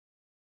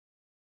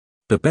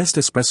The best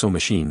espresso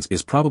machines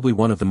is probably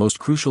one of the most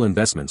crucial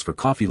investments for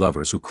coffee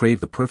lovers who crave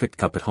the perfect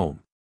cup at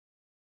home.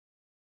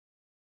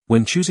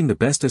 When choosing the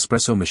best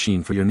espresso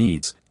machine for your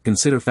needs,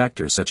 consider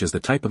factors such as the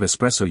type of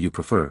espresso you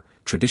prefer,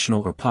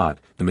 traditional or pod,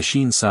 the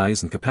machine's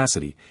size and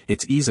capacity,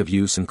 its ease of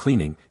use and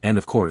cleaning, and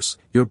of course,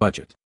 your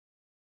budget.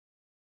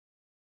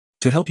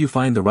 To help you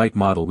find the right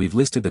model, we've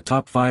listed the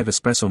top 5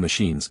 espresso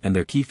machines and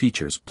their key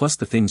features plus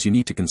the things you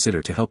need to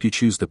consider to help you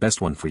choose the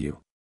best one for you.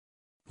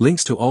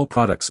 Links to all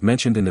products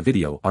mentioned in the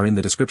video are in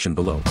the description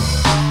below.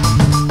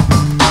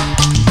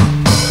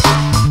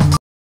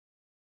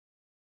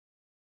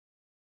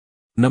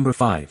 Number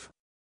 5.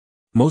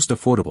 Most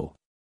affordable.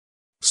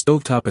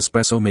 Stovetop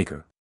Espresso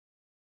Maker.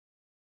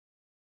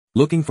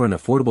 Looking for an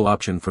affordable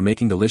option for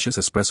making delicious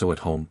espresso at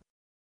home?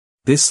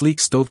 This sleek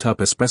stovetop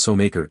espresso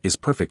maker is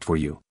perfect for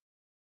you.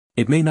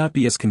 It may not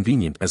be as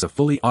convenient as a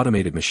fully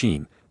automated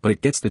machine, but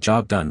it gets the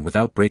job done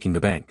without breaking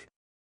the bank.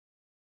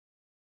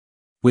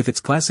 With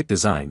its classic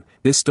design,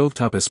 this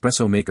stovetop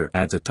espresso maker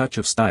adds a touch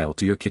of style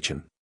to your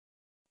kitchen.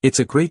 It's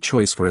a great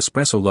choice for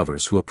espresso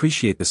lovers who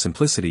appreciate the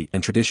simplicity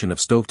and tradition of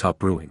stovetop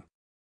brewing.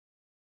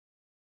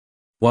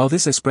 While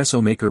this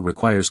espresso maker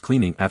requires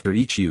cleaning after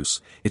each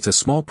use, it's a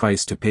small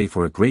price to pay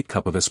for a great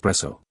cup of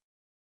espresso.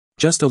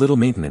 Just a little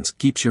maintenance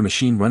keeps your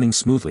machine running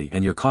smoothly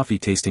and your coffee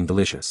tasting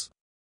delicious.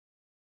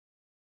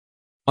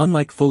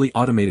 Unlike fully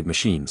automated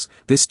machines,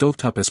 this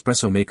stovetop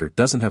espresso maker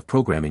doesn't have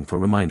programming for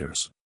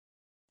reminders.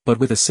 But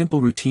with a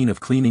simple routine of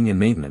cleaning and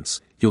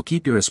maintenance, you'll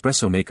keep your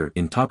espresso maker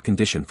in top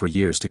condition for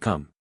years to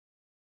come.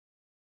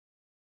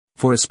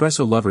 For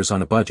espresso lovers on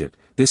a budget,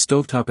 this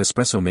stovetop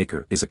espresso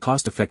maker is a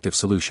cost-effective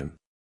solution.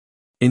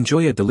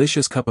 Enjoy a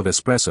delicious cup of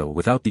espresso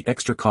without the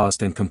extra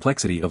cost and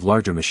complexity of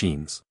larger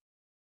machines.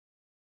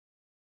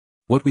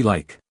 What we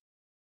like.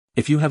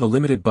 If you have a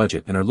limited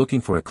budget and are looking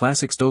for a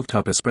classic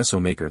stovetop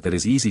espresso maker that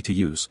is easy to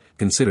use,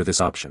 consider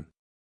this option.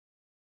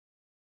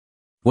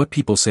 What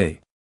people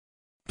say.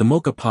 The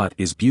mocha pot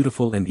is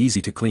beautiful and easy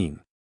to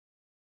clean.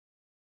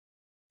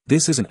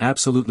 This is an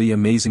absolutely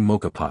amazing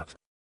mocha pot.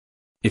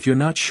 If you're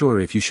not sure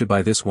if you should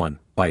buy this one,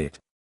 buy it.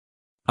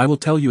 I will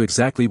tell you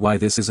exactly why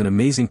this is an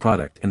amazing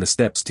product and the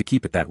steps to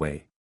keep it that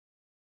way.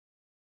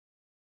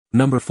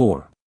 Number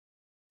 4.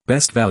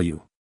 Best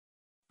Value.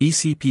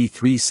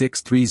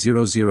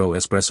 ECP36300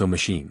 Espresso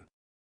Machine.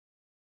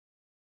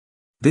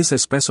 This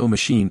espresso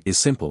machine is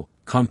simple,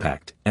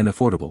 compact, and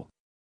affordable.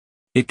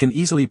 It can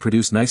easily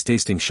produce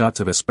nice-tasting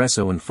shots of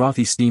espresso and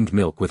frothy steamed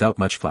milk without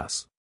much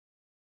fuss.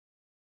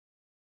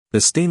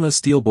 The stainless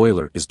steel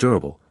boiler is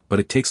durable, but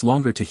it takes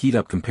longer to heat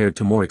up compared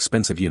to more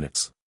expensive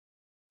units.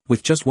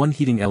 With just one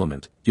heating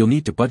element, you'll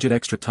need to budget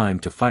extra time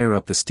to fire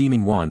up the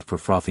steaming wand for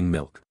frothing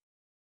milk.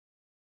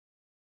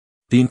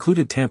 The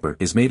included tamper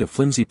is made of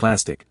flimsy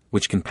plastic,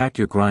 which can pack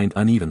your grind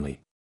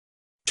unevenly.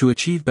 To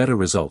achieve better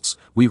results,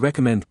 we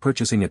recommend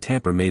purchasing a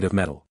tamper made of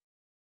metal.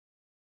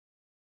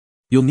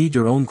 You'll need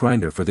your own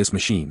grinder for this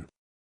machine.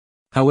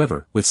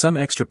 However, with some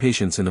extra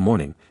patience in the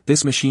morning,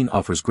 this machine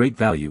offers great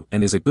value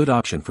and is a good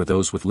option for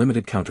those with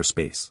limited counter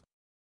space.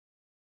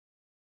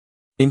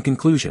 In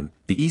conclusion,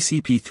 the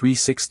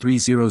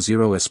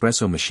ECP36300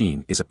 espresso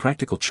machine is a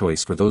practical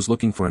choice for those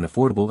looking for an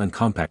affordable and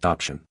compact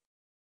option.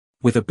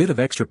 With a bit of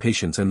extra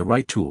patience and the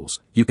right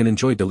tools, you can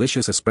enjoy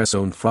delicious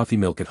espresso and frothy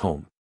milk at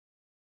home.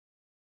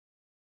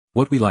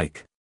 What we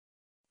like.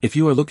 If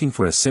you are looking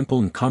for a simple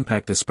and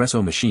compact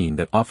espresso machine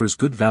that offers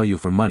good value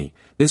for money,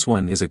 this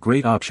one is a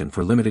great option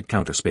for limited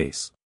counter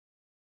space.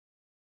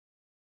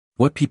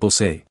 What people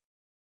say.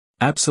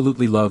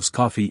 Absolutely loves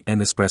coffee and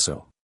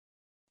espresso.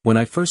 When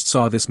I first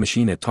saw this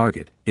machine at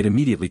Target, it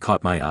immediately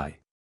caught my eye.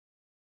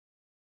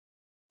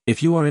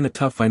 If you are in a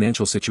tough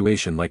financial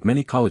situation like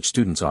many college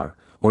students are,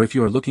 or if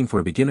you are looking for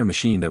a beginner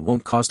machine that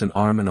won't cost an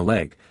arm and a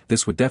leg,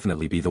 this would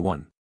definitely be the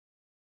one.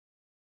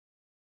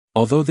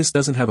 Although this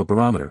doesn't have a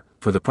barometer,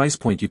 for the price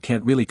point you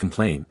can't really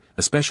complain,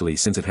 especially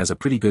since it has a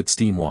pretty good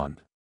steam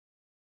wand.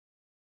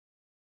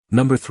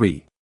 Number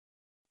 3.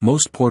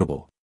 Most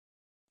portable.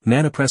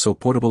 NANOPRESSO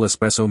Portable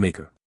Espresso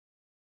Maker.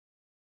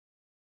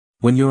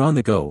 When you're on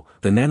the go,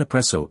 the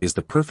NANOPRESSO is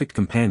the perfect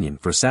companion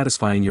for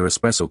satisfying your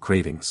espresso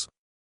cravings.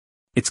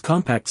 Its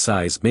compact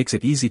size makes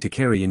it easy to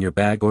carry in your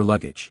bag or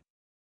luggage.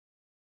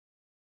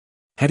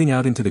 Heading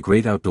out into the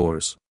great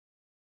outdoors.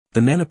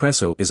 The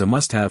NANOPRESSO is a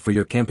must-have for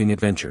your camping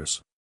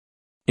adventures.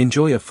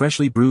 Enjoy a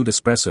freshly brewed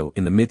espresso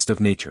in the midst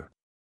of nature.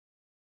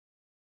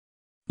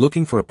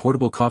 Looking for a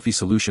portable coffee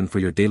solution for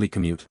your daily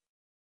commute?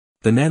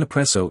 The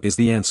NANOPRESSO is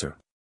the answer.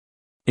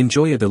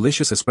 Enjoy a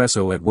delicious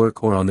espresso at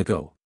work or on the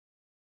go.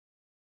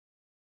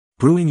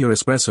 Brewing your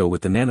espresso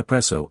with the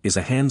NANOPRESSO is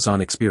a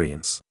hands-on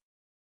experience.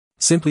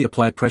 Simply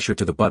apply pressure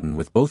to the button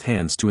with both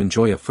hands to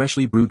enjoy a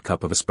freshly brewed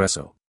cup of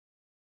espresso.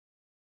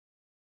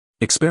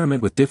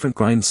 Experiment with different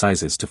grind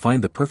sizes to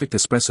find the perfect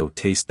espresso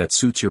taste that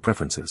suits your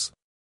preferences.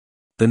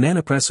 The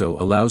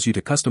NANOPRESSO allows you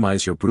to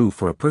customize your brew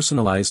for a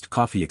personalized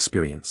coffee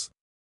experience.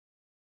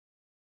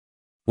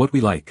 What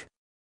we like.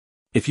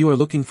 If you are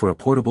looking for a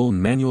portable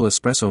and manual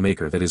espresso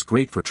maker that is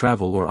great for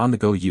travel or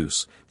on-the-go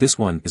use, this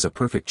one is a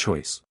perfect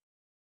choice.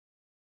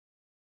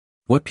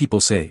 What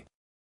people say.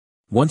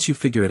 Once you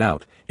figure it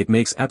out, it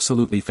makes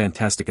absolutely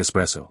fantastic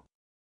espresso.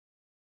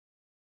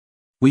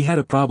 We had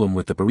a problem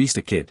with the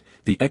barista kit,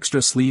 the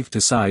extra sleeve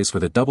to size for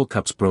the double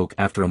cups broke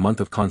after a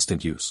month of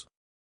constant use.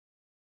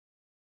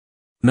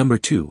 Number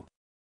 2.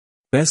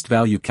 Best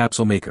Value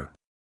Capsule Maker.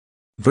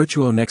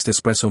 VERTUO Next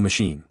Espresso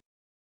Machine.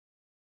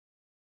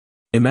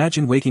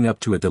 Imagine waking up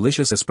to a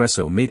delicious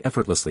espresso made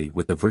effortlessly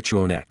with the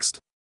VERTUO Next.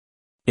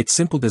 Its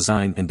simple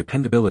design and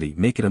dependability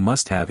make it a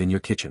must-have in your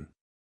kitchen.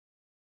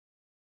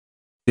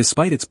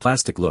 Despite its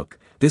plastic look,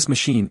 this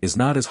machine is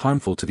not as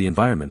harmful to the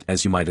environment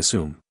as you might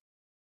assume.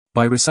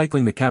 By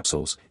recycling the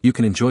capsules, you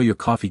can enjoy your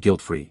coffee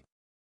guilt-free.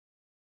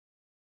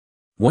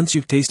 Once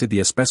you've tasted the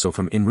espresso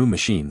from in-room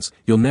machines,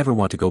 you'll never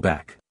want to go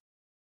back.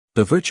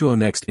 The VERTUO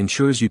Next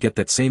ensures you get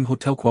that same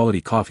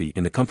hotel-quality coffee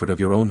in the comfort of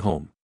your own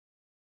home.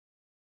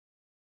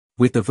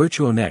 With the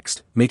VERTUO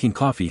Next, making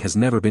coffee has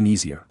never been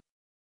easier.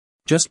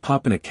 Just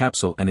pop in a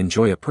capsule and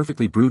enjoy a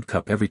perfectly brewed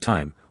cup every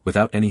time,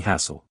 without any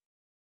hassle.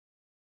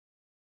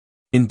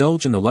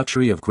 Indulge in the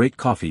luxury of great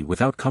coffee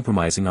without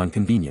compromising on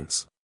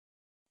convenience.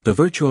 The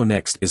VERTUO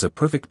Next is a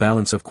perfect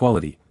balance of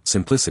quality,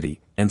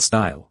 simplicity, and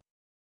style.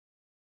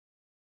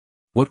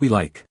 What we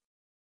like.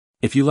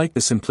 If you like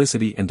the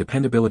simplicity and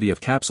dependability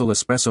of capsule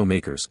espresso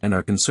makers and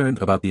are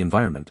concerned about the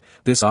environment,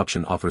 this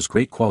option offers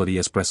great quality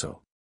espresso.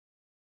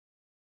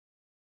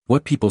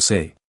 What people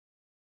say.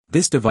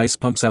 This device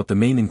pumps out the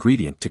main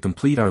ingredient to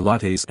complete our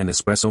lattes and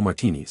espresso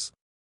martinis.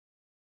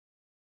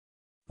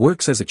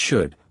 Works as it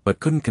should,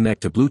 but couldn't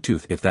connect to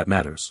Bluetooth if that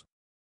matters.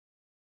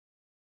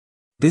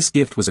 This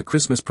gift was a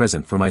Christmas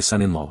present for my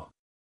son-in-law.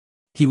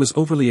 He was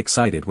overly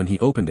excited when he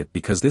opened it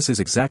because this is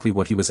exactly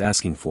what he was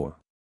asking for.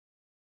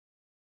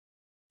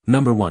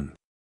 Number 1.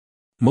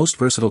 Most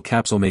Versatile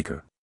Capsule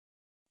Maker.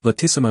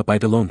 LATTISSIMA by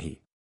DeLonghi.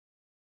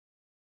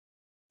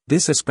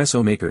 This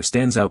espresso maker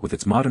stands out with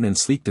its modern and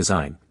sleek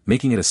design,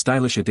 making it a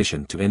stylish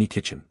addition to any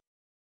kitchen.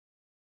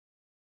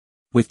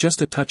 With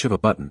just a touch of a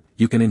button,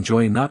 you can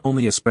enjoy not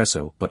only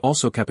espresso but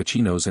also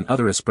cappuccinos and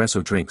other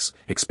espresso drinks,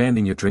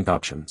 expanding your drink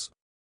options.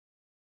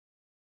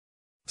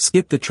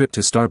 Skip the trip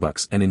to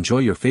Starbucks and enjoy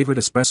your favorite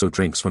espresso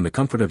drinks from the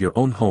comfort of your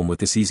own home with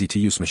this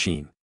easy-to-use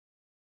machine.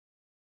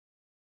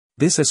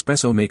 This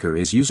espresso maker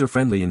is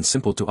user-friendly and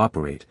simple to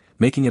operate,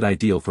 making it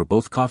ideal for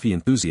both coffee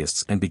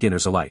enthusiasts and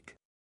beginners alike.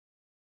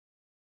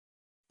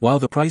 While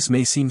the price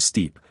may seem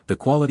steep, the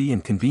quality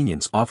and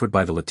convenience offered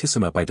by the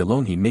LATTISSIMA by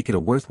DeLonghi make it a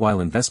worthwhile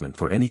investment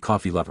for any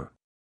coffee lover.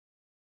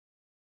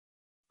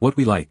 What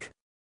we like.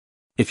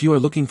 If you are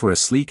looking for a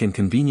sleek and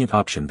convenient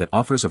option that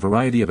offers a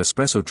variety of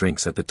espresso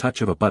drinks at the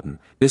touch of a button,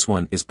 this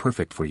one is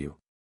perfect for you.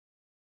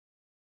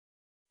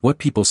 What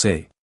people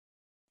say.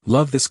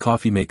 Love this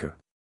coffee maker.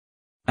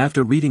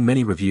 After reading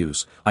many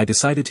reviews, I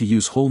decided to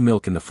use whole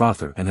milk in the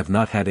frother and have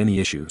not had any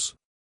issues.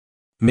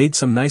 Made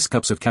some nice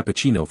cups of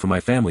cappuccino for my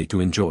family to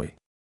enjoy.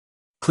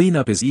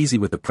 Cleanup is easy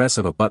with the press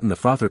of a button. The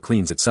frother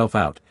cleans itself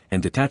out,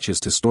 and detaches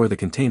to store the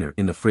container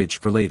in the fridge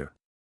for later.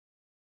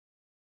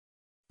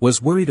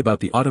 Was worried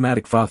about the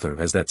automatic frother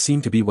as that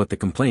seemed to be what the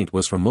complaint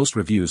was from most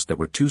reviews that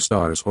were 2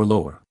 stars or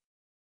lower.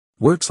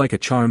 Works like a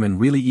charm and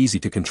really easy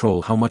to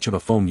control how much of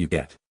a foam you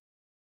get.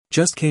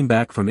 Just came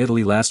back from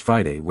Italy last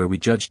Friday where we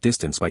judged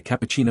distance by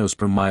cappuccinos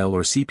per mile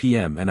or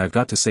CPM, and I've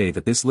got to say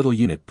that this little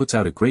unit puts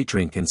out a great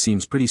drink and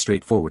seems pretty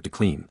straightforward to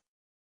clean.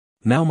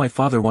 Now my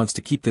father wants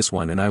to keep this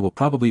one and I will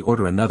probably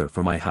order another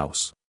for my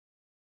house.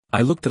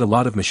 I looked at a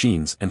lot of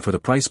machines and for the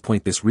price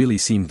point this really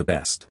seemed the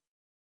best.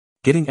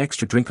 Getting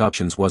extra drink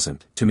options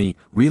wasn't, to me,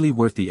 really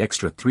worth the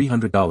extra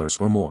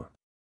 $300 or more.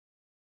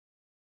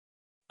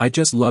 I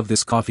just love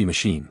this coffee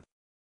machine.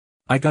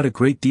 I got a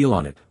great deal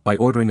on it by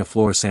ordering a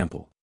floor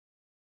sample.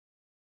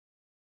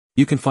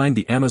 You can find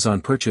the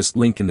Amazon purchase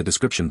link in the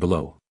description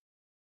below.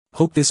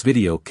 Hope this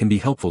video can be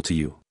helpful to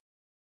you.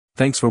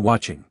 Thanks for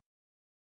watching.